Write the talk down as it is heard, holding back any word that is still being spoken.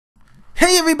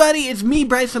Hey everybody, it's me,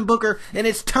 Bryson Booker, and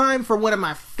it's time for one of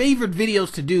my favorite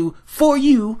videos to do for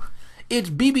you. It's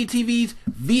BBTV's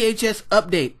VHS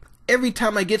update. Every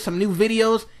time I get some new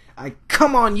videos, I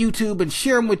come on YouTube and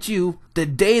share them with you the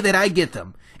day that I get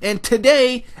them. And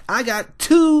today, I got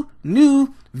 2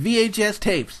 new VHS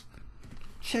tapes.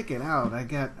 Check it out.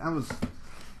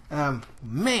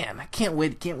 Man, I can't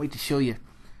wait to show you.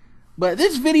 But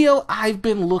this video, I've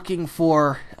been looking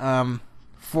for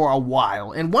a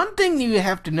while. And one thing you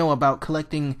have to know about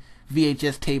collecting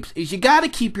VHS tapes is you gotta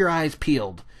keep your eyes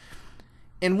peeled.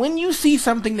 And when you see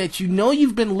something that you know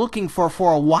you've been looking for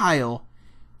a while,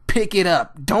 pick it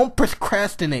up. Don't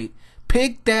procrastinate.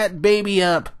 Pick that baby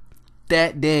up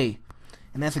that day.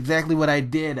 And that's exactly what I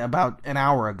did about an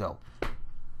hour ago.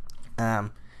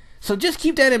 So just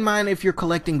keep that in mind if you're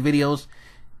collecting videos.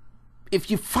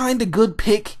 If you find a good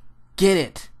pick, get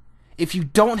it. If you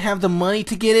don't have the money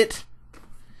to get it,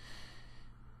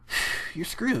 you're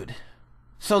screwed.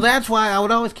 So that's why I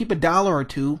would always keep $1 or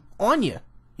 $2 on you.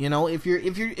 You know, if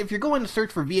you're going to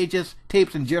search for VHS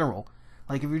tapes in general,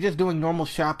 like if you're just doing normal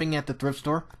shopping at the thrift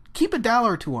store, keep $1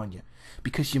 or $2 on you,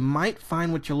 because you might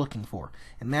find what you're looking for.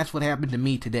 And that's what happened to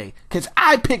me today, because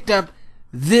I picked up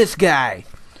this guy.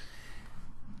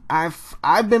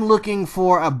 I've been looking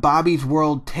for a Bobby's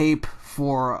World tape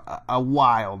for a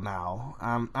while now.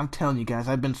 I'm telling you guys,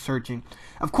 I've been searching.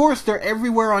 Of course, they're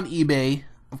everywhere on eBay.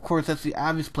 Of course, that's the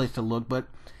obvious place to look. But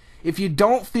if you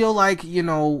don't feel like, you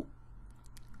know,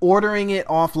 ordering it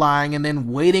offline and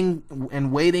then waiting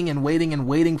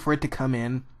for it to come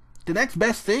in, the next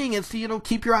best thing is to, you know,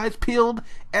 keep your eyes peeled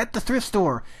at the thrift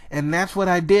store. And that's what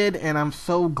I did, and I'm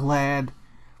so glad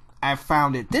I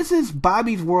found it. This is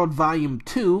Bobby's World Volume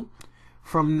 2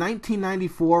 from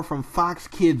 1994 from Fox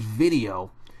Kids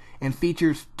Video, and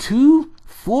features 2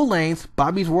 full-length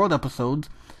Bobby's World episodes,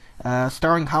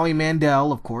 starring Howie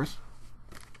Mandel, of course,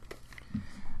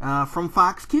 from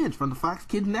Fox Kids, from the Fox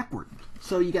Kids Network.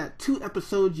 So you got 2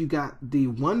 episodes. You got the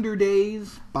Wonder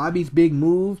Days, Bobby's Big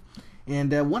Move,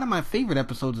 and one of my favorite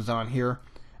episodes is on here,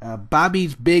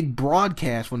 Bobby's Big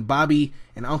Broadcast, when Bobby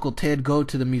and Uncle Ted go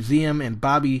to the museum and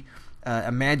Bobby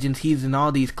imagines he's in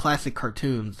all these classic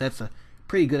cartoons. That's a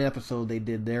pretty good episode they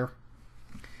did there.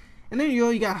 And then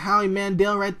you got Howie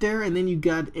Mandel right there, and then you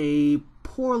got a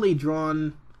poorly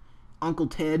drawn Uncle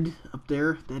Ted up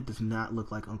there. That does not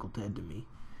look like Uncle Ted to me.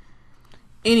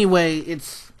 Anyway,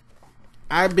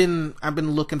 I've been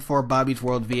looking for Bobby's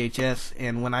World VHS,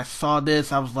 and when I saw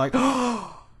this, I was like,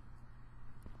 oh,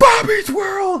 Bobby's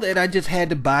World! And I just had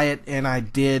to buy it, and I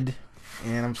did,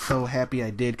 and I'm so happy I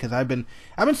did, because I've been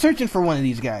searching for one of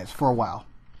these guys for a while.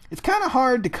 It's kind of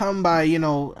hard to come by, you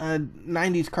know,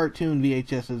 90s cartoon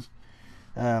VHSs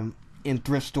in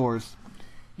thrift stores.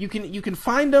 You can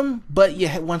find them, but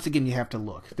once again, you have to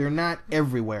look. They're not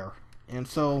everywhere. And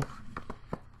so,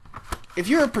 if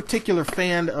you're a particular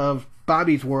fan of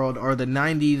Bobby's World or the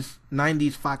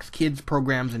 90s Fox Kids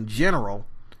programs in general,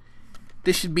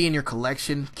 this should be in your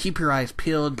collection. Keep your eyes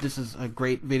peeled. This is a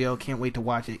great video. Can't wait to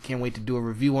watch it. Can't wait to do a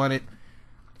review on it.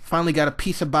 Finally got a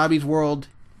piece of Bobby's World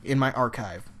in my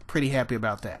archive. Pretty happy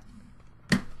about that.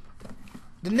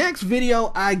 The next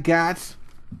video I got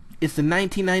is the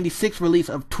 1996 release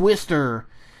of Twister,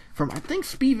 from I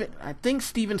think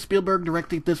Steven Spielberg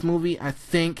directed this movie. I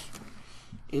think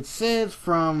it says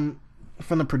from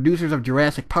the producers of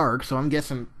Jurassic Park, so I'm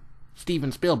guessing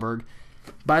Steven Spielberg.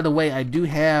 By the way, I do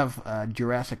have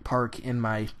Jurassic Park in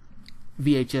my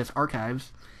VHS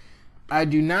archives. I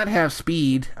do not have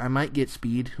Speed. I might get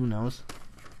Speed, who knows.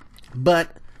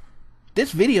 But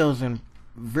this video is in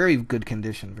very good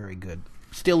condition, very good.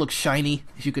 Still looks shiny,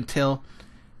 as you can tell.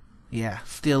 Yeah,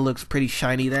 still looks pretty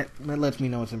shiny. That lets me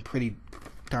know it's in pretty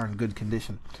darn good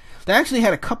condition. They actually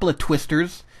had a couple of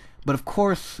Twisters, but of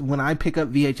course, when I pick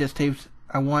up VHS tapes,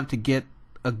 I want to get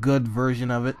a good version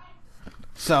of it.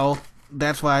 So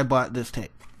that's why I bought this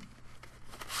tape.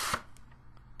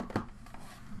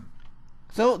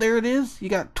 So there it is. You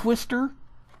got Twister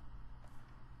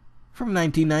from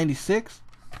 1996.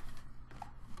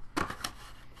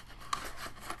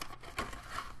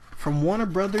 From Warner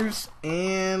Brothers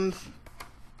and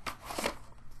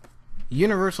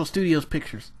Universal Studios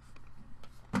Pictures.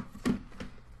 And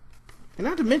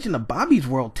not to mention the Bobby's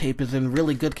World tape is in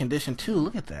really good condition too.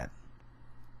 Look at that.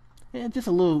 Yeah, just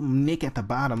a little nick at the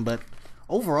bottom, but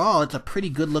overall it's a pretty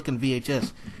good looking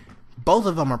VHS. Both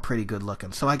of them are pretty good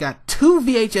looking. So I got 2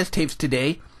 VHS tapes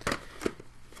today.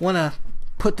 Want to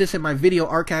put this in my video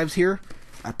archives here.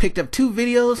 I picked up 2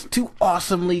 videos, 2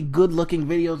 awesomely good looking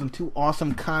videos, and 2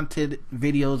 awesome content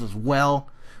videos as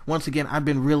well. Once again, I've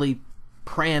been really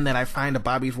praying that I find a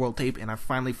Bobby's World tape, and I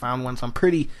finally found one, so I'm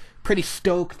pretty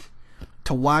stoked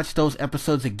to watch those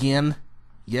episodes again.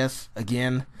 Yes,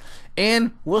 again.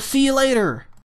 And we'll see you later.